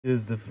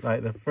Is the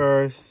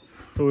first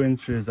 2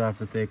 inches I have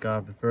to take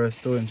off. The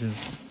first 2 inches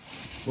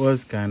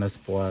was kind of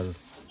spoiled,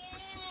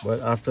 but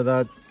after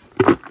that,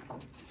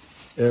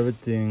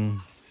 everything,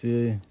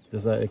 see,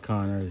 just like the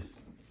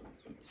corners,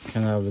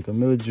 kind of have like a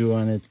mildew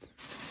on it,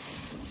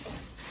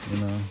 you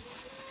know,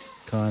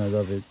 corners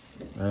of it.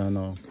 I don't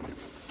know,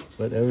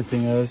 but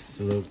everything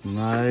else look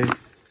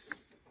nice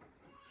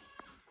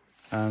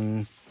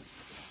and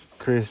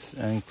crisp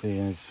and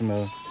clean. It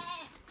smell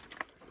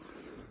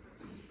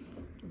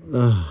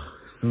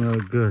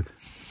good.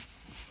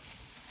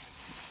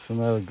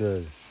 Smell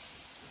good.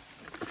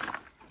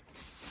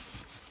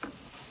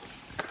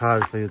 It's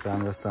hard for you to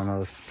understand how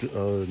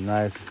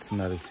nice it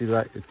smells. See,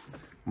 like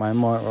my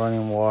mouth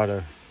running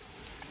water.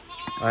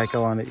 Like I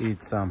want to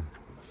eat some.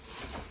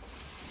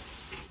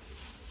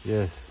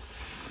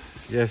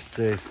 Yes, yes,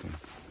 Jason.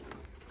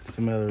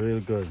 Smell real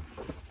good.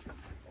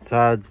 It's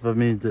hard for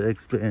me to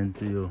explain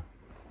to you.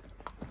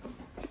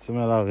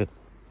 Smell of it.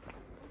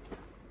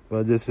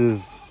 But this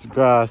is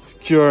grass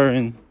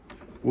curing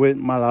with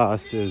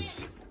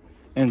molasses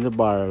in the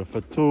barrel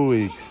for 2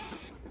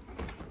 weeks,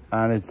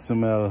 and it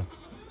smells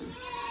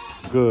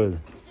good,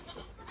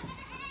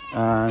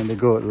 and the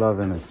goat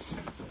loving it.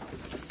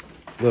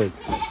 Look,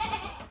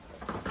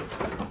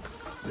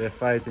 they're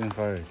fighting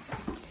for it.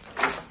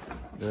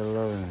 They're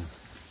loving it.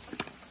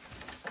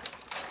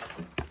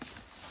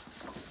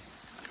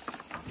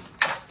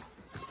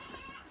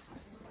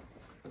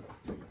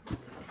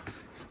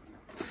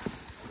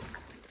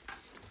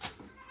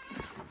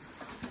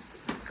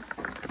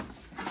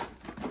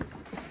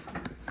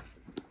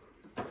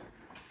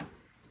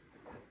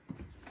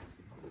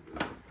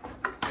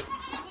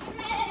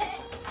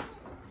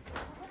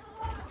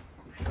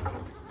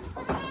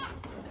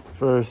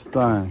 First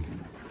time.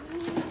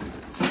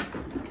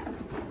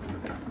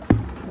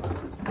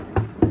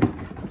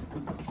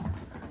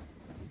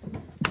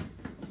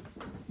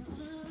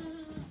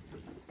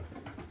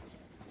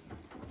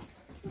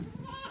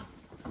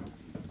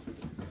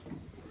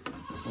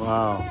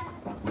 Wow,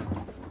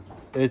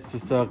 it's a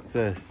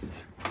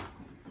success.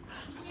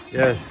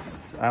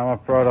 Yes, I'm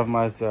proud of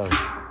myself.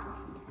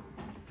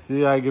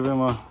 See, I give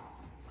him a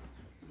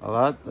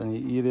lot and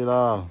he eat it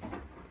all.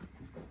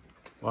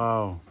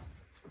 Wow.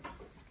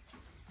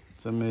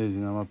 It's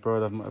amazing. I'm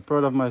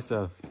proud of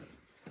myself.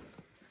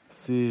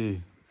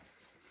 See,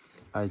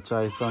 I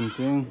try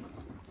something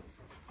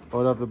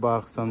out of the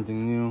box,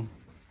 something new,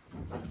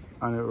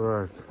 and it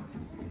worked.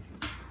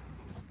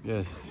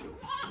 Yes.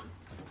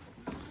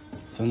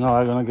 So now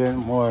I'm gonna get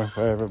more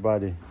for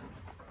everybody,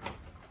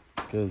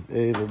 because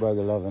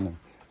everybody loving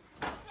it.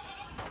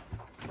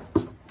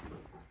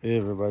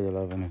 Everybody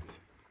loving it.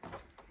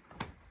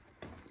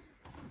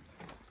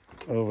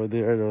 Over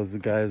there, those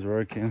guys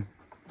working.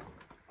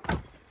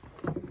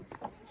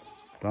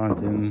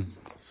 Planting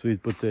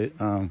sweet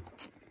potato,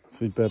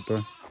 sweet pepper.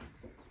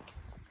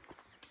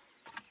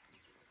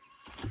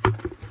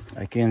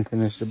 I can't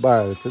finish the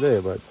barrel today,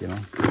 but you know,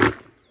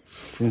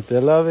 since they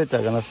love it,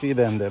 I'm gonna feed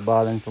them. They're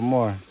balling for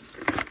more.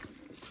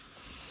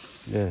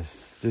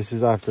 Yes, this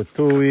is after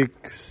 2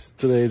 weeks.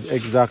 Today is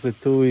exactly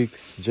 2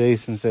 weeks.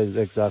 Jason said it's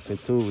exactly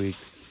 2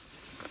 weeks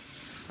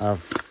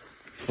of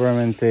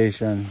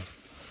fermentation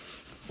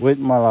with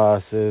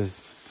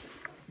molasses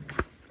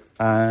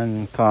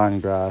and corn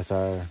grass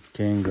or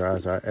cane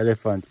grass or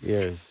elephant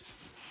ears.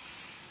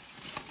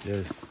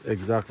 Yes,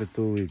 exactly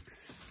 2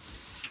 weeks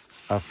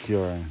of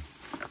curing.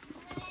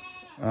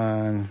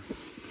 And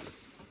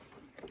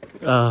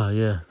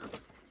yeah,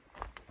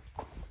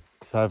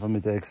 it's hard for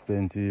me to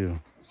explain to you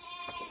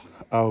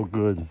how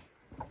good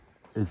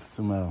it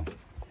smells.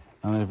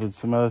 And if it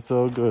smells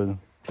so good,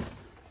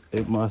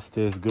 it must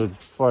taste good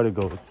for the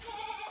goats.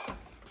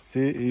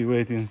 See, he's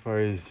waiting for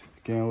his,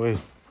 can't wait.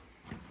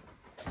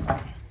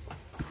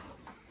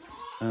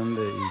 And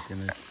they're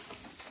eating it.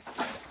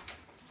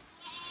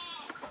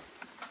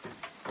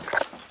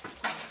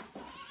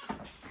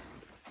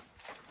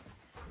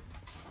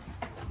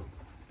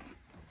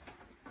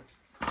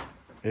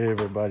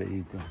 Everybody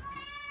eating.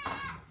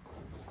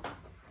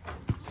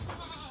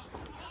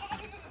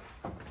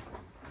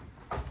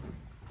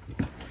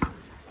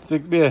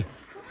 Sick beer.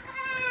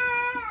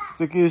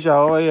 Sick Isha,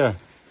 over here.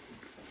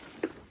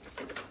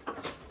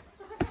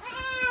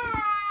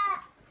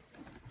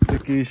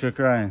 Sick Isha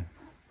crying.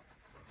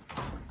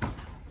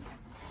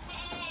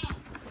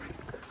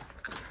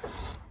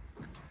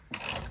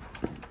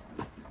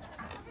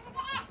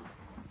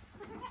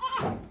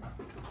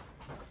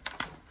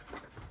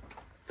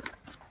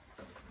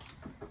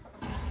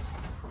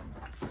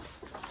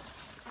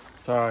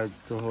 It's hard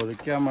to hold the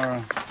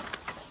camera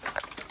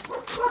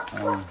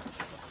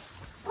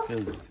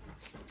because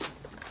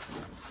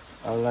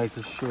I would like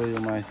to show you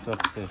my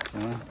success, you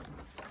know,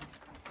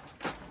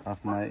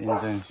 of my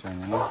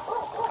invention, you know.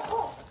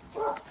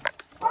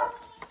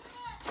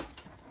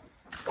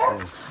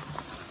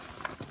 Yes.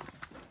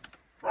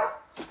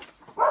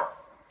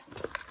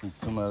 It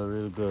smells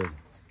real good.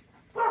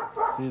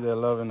 See, they're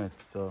loving it,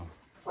 so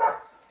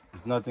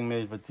it's nothing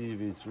made for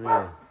TV, it's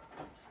real.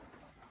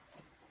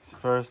 It's the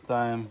first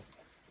time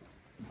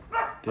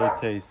They're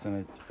tasting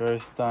it.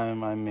 First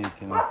time I'm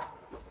making it.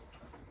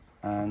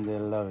 And they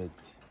love it.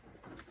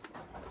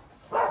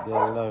 They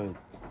love it.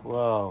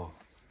 Wow.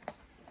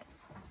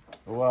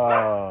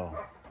 Wow.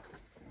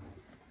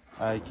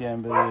 I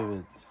can't believe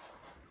it.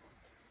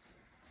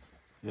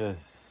 Yes.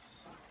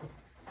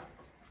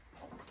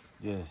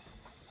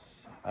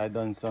 Yes. I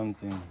done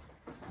something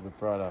to be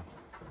proud of.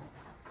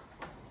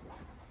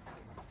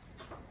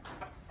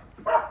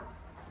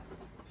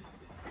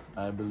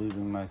 I believe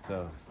in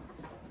myself.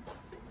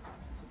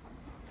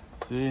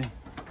 See?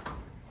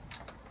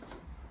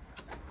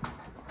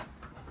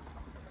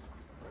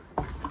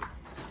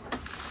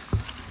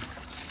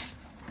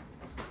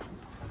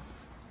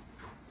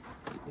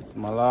 It's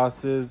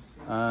molasses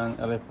and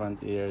elephant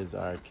ears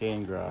or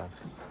cane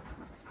grass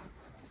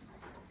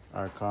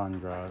or corn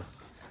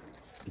grass.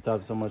 It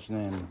has so much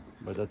name,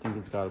 but I think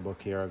it's called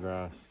Bokera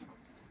grass.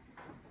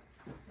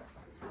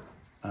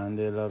 And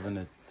they're loving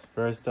it.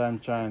 First time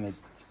trying it,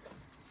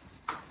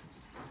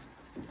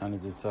 and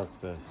it's a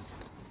success.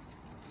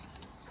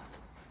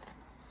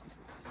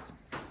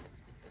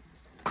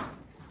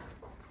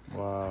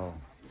 Wow.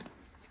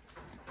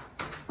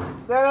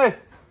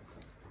 Dennis!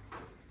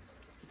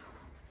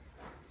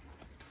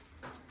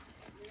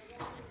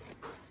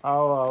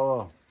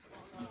 Oh.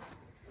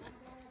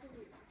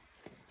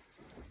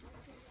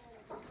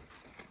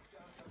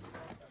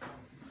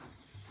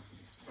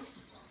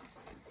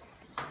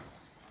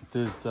 It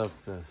is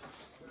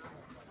success.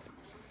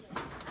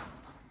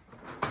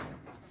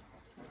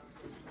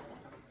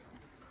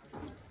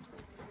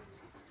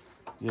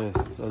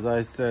 Yes, as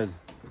I said,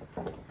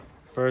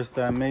 first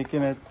time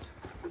making it,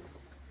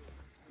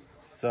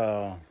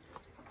 so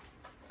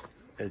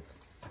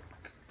it's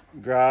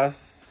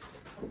grass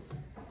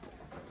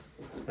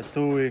for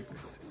 2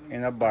 weeks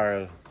in a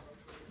barrel,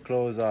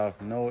 close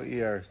off, no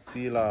air,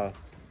 seal off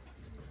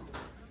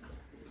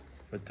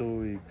for 2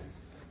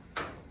 weeks,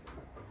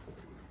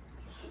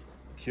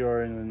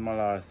 curing with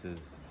molasses,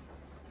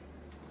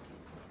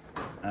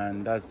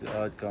 and that's the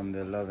outcome.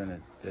 They're loving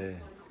it.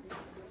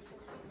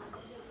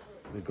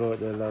 The goat,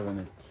 they're loving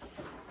it.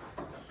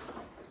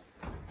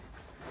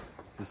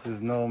 This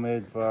is no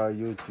made for our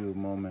YouTube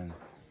moment.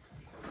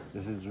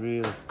 This is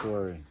real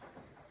story.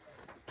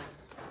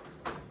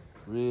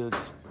 Real,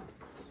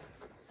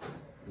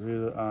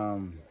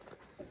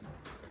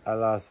 I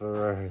lost for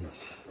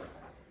words.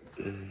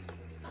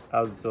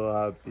 I'm so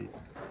happy.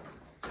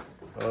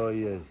 Oh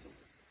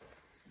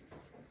yes.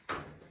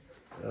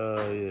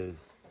 Oh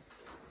yes.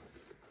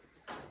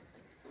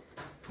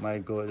 My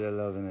goat, they're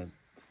loving it.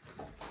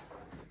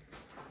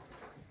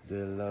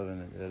 They're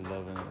loving it, they're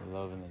loving it,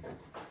 loving it.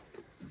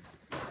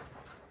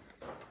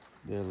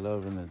 They're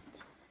loving it.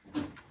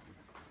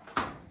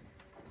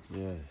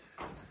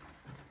 Yes.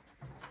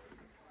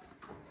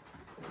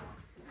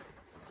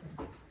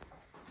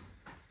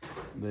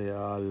 They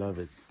all love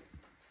it.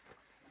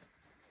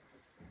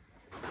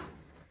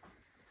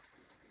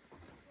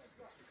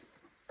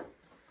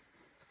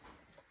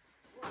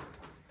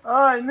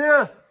 All right,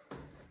 Neil.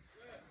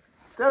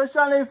 Tell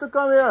Shanice to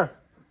come here.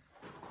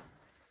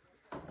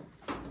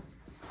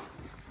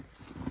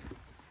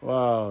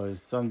 Wow,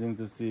 it's something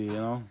to see, you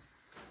know.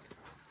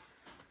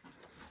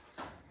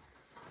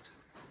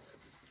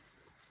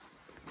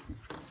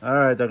 All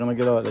right, I'm gonna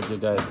get out, let you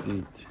guys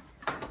eat.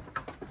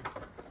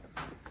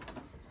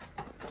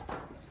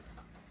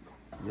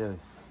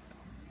 Yes.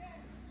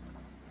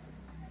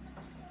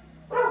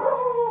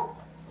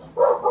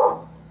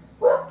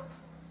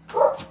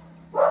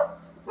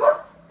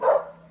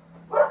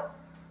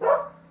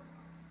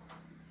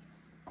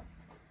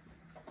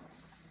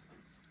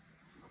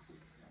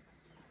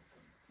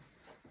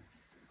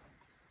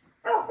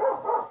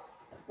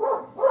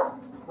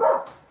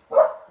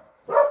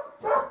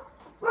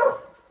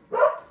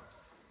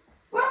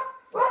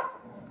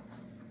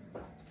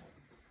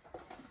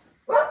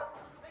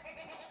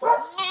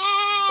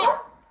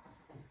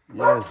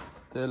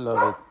 Yes, they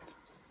love it.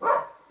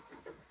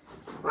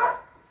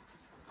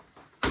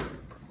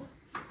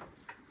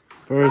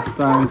 First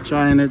time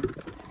trying it,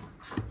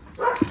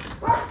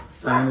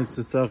 and it's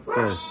a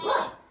success.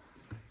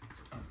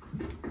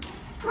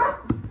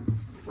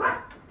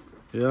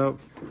 Yep.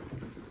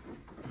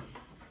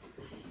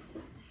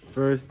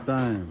 First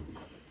time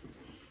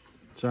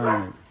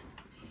trying it.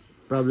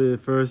 Probably the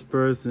first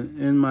person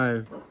in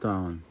my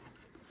town.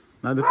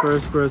 Not the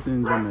first person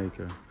in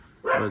Jamaica,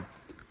 but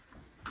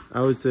I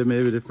would say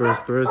maybe the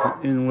first person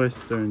in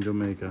Western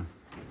Jamaica.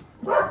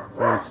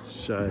 First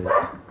shot.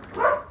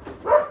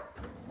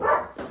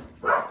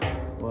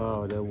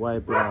 Wow, they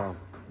wipe it off.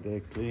 They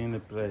clean the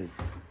plate.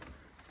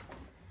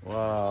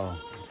 Wow.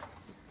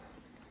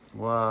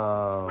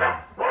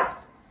 Wow.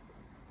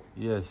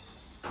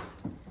 Yes.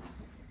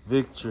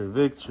 Victory,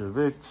 victory,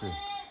 victory.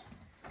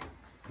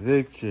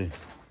 Victory.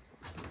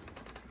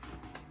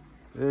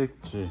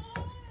 Victory.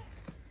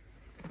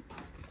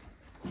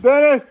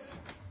 Dennis!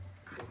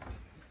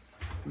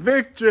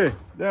 Victory!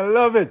 They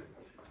love it.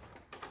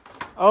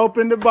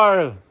 Open the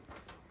barrel.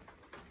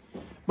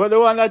 But the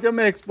one that you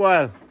make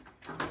spoil.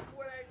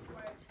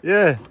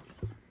 Yeah.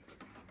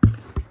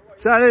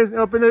 Chinese, me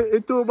up in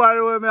the 2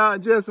 barrel where me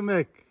and Jason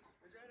make.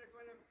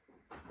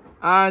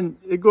 And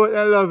you go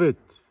and love it.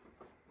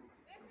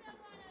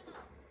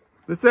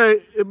 Me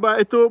say, you buy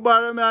a 2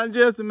 barrel me and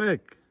Jason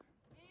make.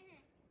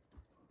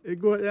 You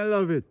go and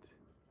love it.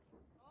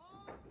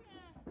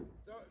 So,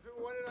 if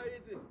you want to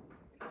eat it,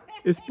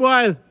 It's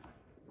spoiled.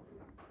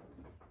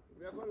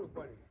 we are going to look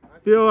for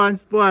it. Pure and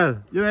spoiled.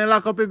 You ain't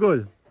lock up it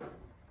good.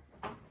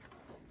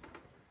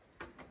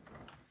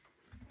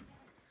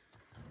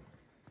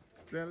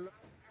 Then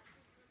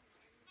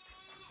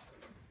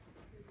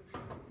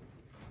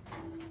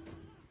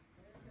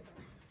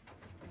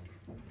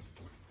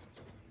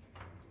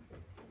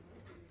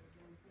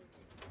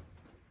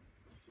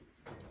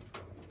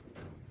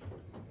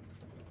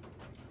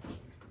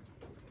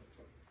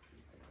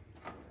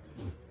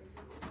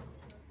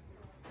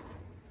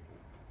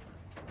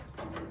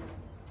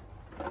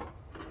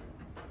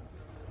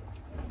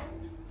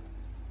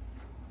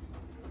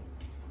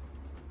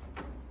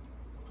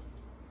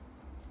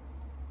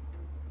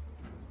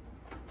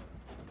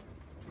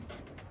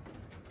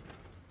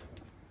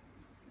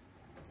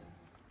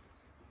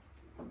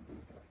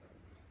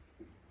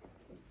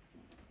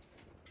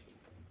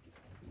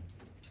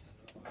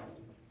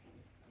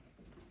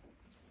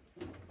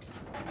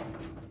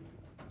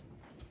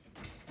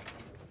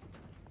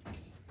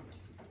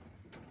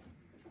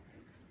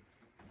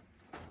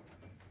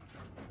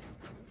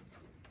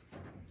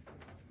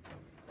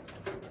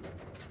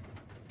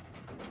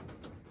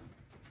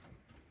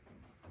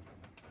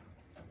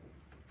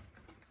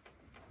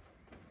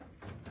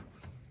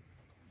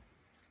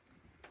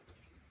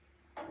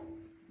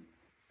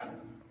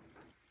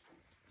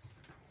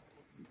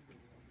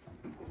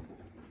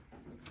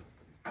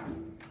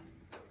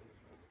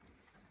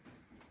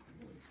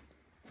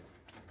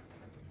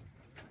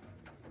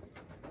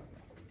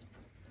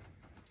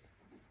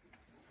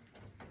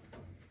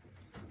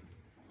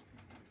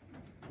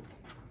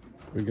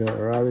we got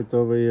Rabbit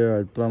over here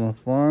at Plummer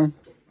Farm.